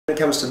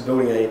comes to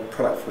building a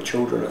product for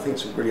children, I think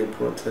it's really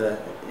important to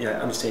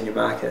understand your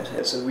market.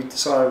 So we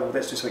decided, well,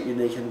 let's do something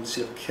unique and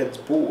set up a kids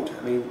board.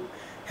 I mean,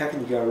 how can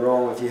you go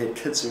wrong if you had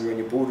kids sitting around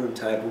your boardroom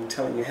table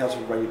telling you how to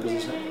run your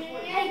business?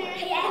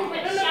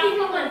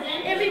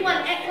 Everyone,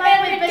 act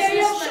like we're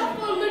businessmen.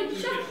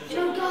 You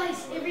know,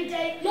 guys, every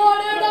day.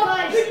 Load it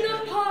up in the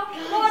pot.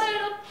 Load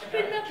it up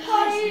in the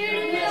pot.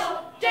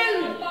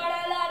 Dude,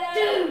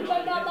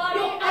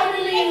 you're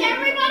ugly. Is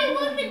everybody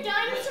with the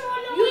dinosaur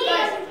on the wheel?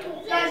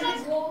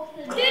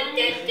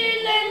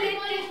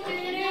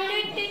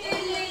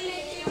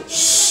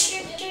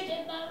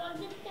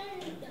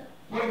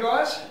 Morning,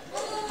 guys.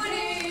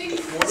 Morning.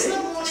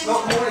 It's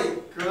not morning.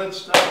 Good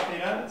stuff,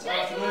 Peter. It's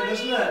afternoon,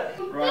 isn't it?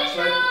 Right,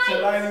 so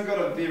today we've got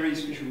a very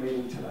special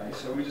meeting today,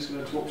 so we're just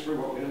going to talk through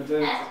what we're going to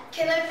do.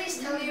 Can I please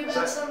tell you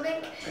about something?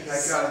 Okay,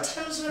 go.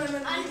 Sometimes when I'm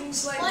in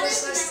meetings like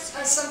this,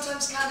 I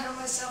sometimes can't help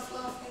myself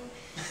laughing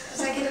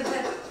because I get a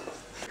bit.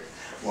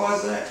 Why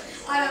is that?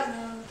 I don't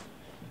know.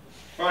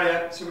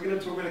 Right, so we're going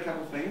to talk about a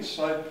couple of things.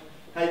 So,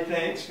 hey,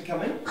 thanks for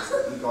coming.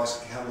 You guys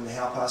can come and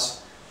help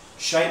us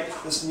shape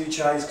this new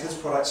Charlie's Kids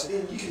product. So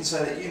then you can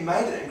say that you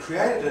made it and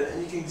created it,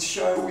 and you can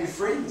show all your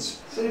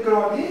friends. Is that a good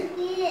idea?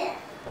 Yeah.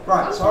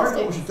 Right, so I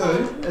reckon what we should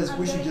do is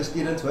we should just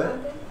get into it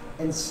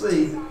and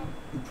see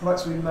the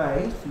products we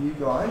made for you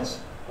guys,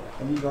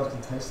 and you guys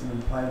can taste them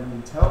and play them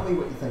and tell me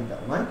what you think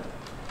about them, mate.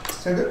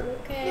 Sound good?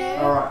 Okay.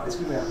 Alright, let's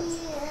get them out.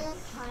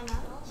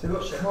 So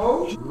look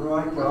cool.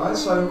 Right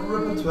guys, so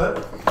rip into it.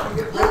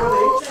 Get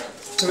ready.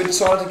 So we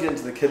decided to get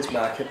into the kids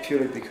market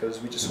purely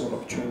because we just saw an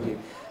opportunity.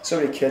 So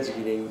many kids are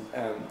getting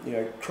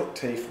crook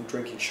tea from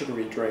drinking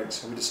sugary drinks,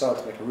 so we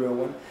decided to make a real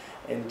one,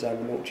 and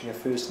we're launching our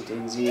first into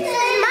NZ.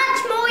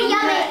 Much more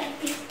yummy.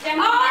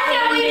 Oh,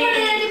 yeah, we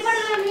put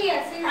it on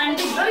here. And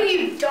no,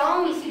 you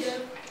don't.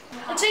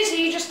 It's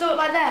easy, you just do it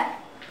like that.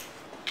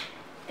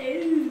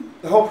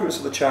 The whole premise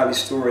of the Charlie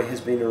story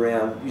has been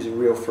around using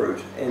real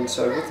fruit, and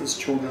so with this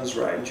children's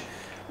range,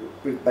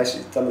 we've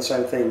basically done the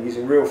same thing,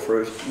 using real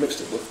fruit,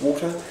 mixed it with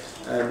water,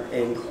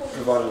 and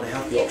provided a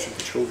healthy option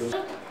for children.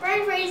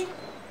 Brain freeze.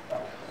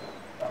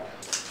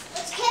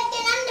 It's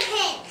Captain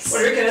Underpants. What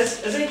do you reckon,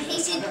 is he? He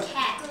said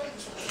cat.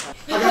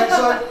 Okay,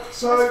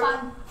 so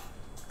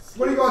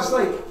what do you guys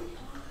think?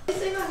 The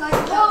thing I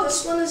like about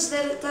this one is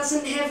that it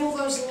doesn't have all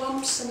those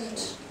lumps in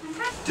it.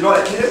 Do you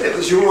like that, Peter? That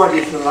was your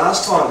idea from the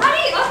last time. How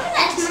do you open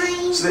that?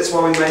 Mine. So that's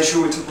why we made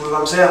sure we took all the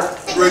lumps out.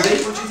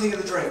 Ruby, what do you think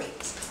of the drink?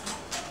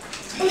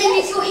 And then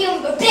you feel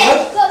healed a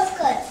bit. Both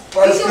good.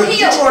 Both good. Did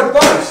you try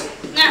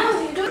both?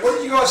 No. What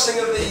did you guys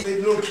think of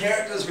the little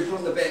characters we put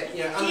in the back?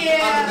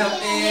 Underbelt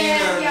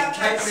Man,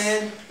 Cape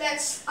Man.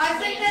 I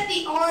think that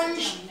the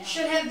orange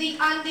should have the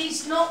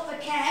undies, not the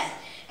cat,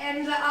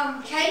 and the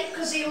cape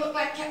because he looked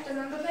like Captain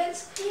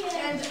Underpants.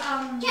 Yeah.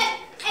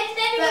 And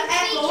then the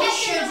apple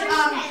should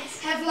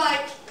have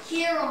like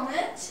hair on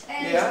it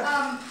and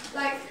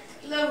like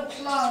little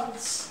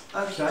clothes.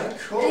 Okay,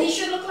 cool. And he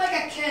should look like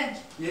a kid.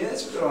 Yeah,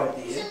 that's a good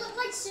He idea. should look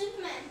like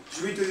Superman.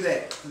 Should we do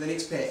that for the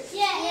next pack?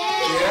 Yeah.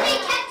 He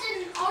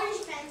Captain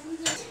Orange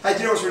Pants. Hey, do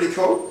you know what's really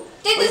cool?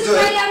 This is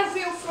made out of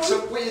real fruit. So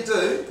what you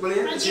do,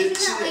 William, is you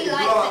definitely blow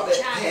like up the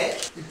that pack,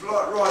 you blow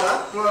it right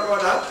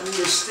up, and then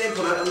you stamp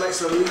on it and it makes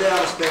the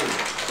loudest bang.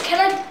 Can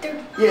I do?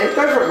 Yeah,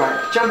 go for it,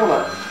 mate. Jump on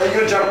it. But you're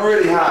going to jump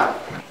really hard.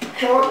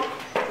 Come on.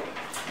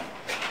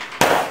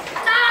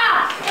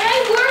 It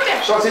ain't working.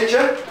 Shall I teach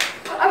you?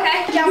 Okay,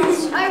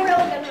 jumps. I'm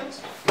really good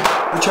ones.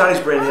 The Charlie's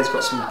brand has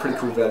got some pretty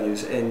cool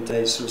values, and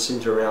they sort of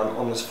centre around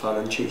honest, fun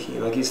and cheeky,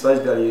 and I guess those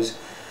values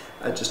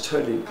are just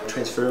totally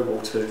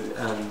transferable to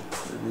the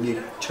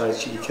new Charlie's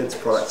Cheeky Kids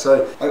product.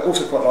 So I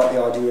also quite like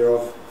the idea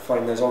of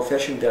finding those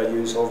old-fashioned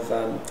values of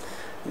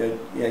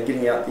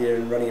getting out there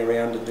and running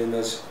around and doing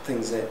those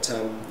things that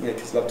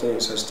kids love doing.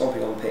 So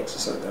stomping on packs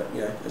is something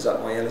that is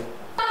up my alley.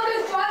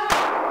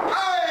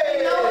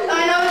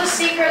 I know the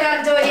secret how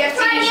to do it. You have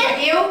to use your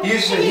heel.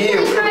 Use the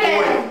heel. Good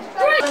boy.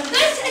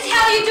 This is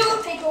how you do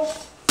it, people.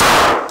 I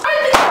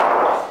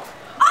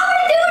want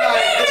to do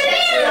it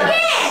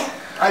again.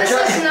 This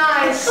is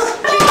nice.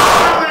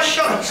 I'm gonna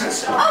show you.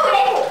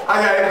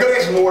 Okay, we've got to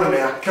get some water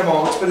now. Come on,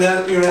 what's been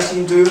out you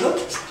can do with it?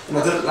 And I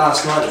did it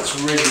last night, it's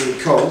really, really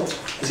cool.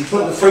 Is he put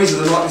it in the freezer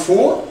the night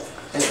before,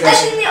 and then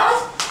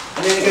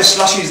it goes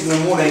slushies in the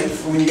morning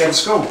for when you go to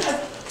school.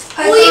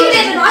 Or you can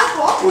get an ice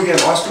block. Or you get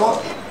an ice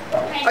block.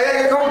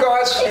 Okay, come on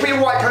guys, put your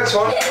white coats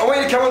on. I want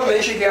you to come with me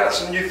and check out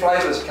some new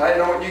flavours, okay?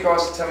 And I want you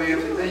guys to tell me if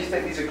you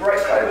think these are great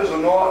flavours or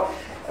not.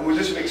 And we'll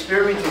do some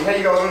experimenting. How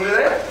you guys want to do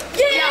that?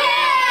 Yeah!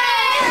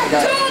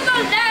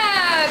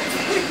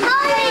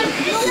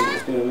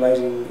 It's been an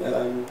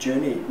amazing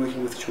journey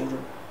working with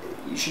children.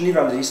 You should never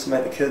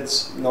underestimate the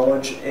kids'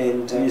 knowledge,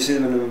 and you see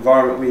them in an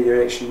environment where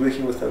you're actually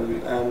working with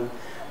them.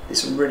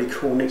 There's some really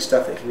cool, neat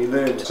stuff that can be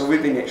learned. So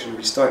we've been actually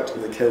really stoked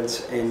with the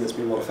kids, and it's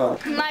been a lot of fun.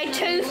 My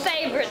two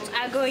favourites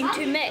are going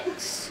to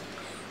mix.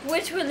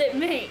 Which will it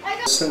be?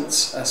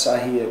 Since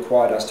Asahi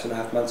acquired us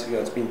 2.5 months ago,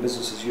 it's been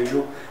business as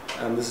usual.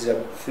 This is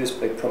our first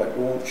big product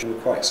launch, and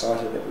we're quite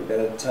excited that we're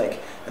about to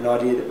take an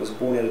idea that was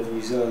born out of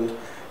New Zealand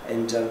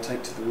and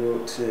take to the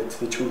world, to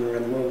the children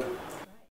around the world.